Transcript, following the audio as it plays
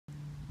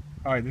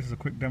Hi, this is a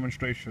quick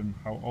demonstration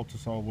how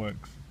Autosol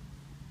works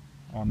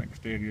on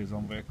exteriors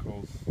on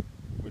vehicles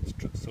with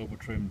silver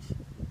trims.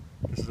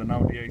 This is an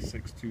Audi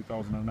A6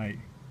 2008,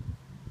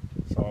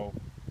 so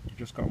you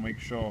just got to make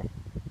sure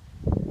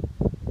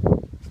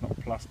it's not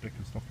plastic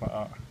and stuff like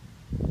that,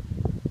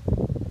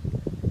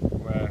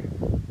 where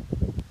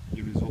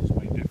your results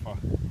may differ.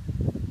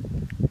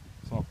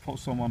 So I've put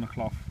some on the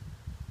cloth,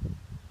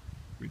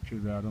 which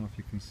is there, I don't know if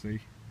you can see,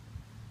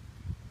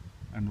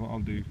 and what I'll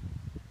do,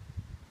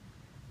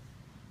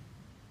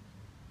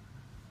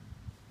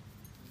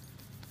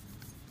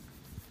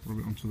 rub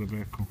it onto the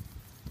vehicle.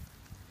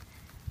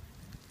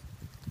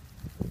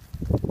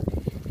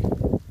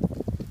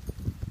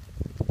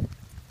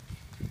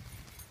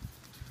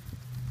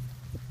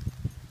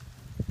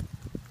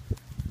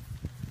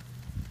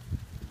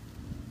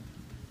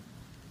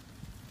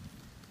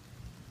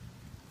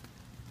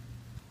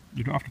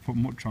 You don't have to put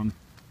much on,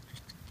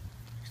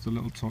 just a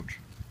little touch,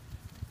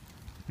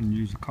 and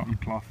use a cotton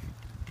cloth.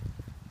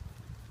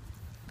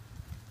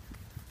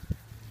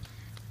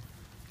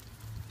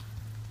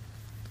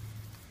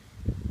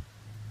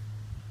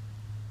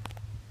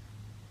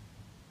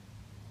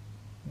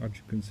 As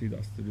you can see,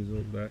 that's the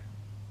result there.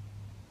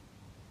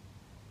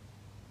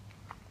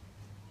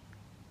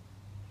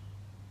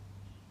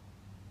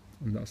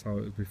 And that's how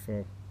it was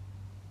before.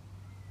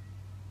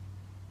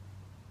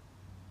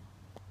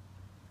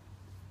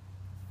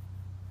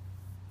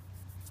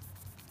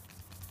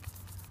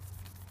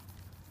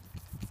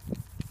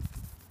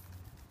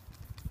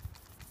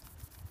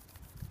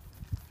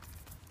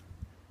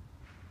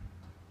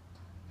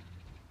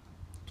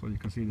 So you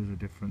can see there's a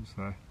difference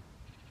there.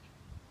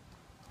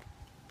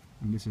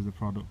 And this is the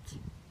product,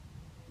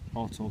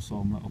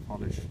 Autosol Metal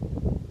Polish.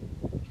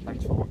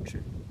 Thanks for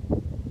watching.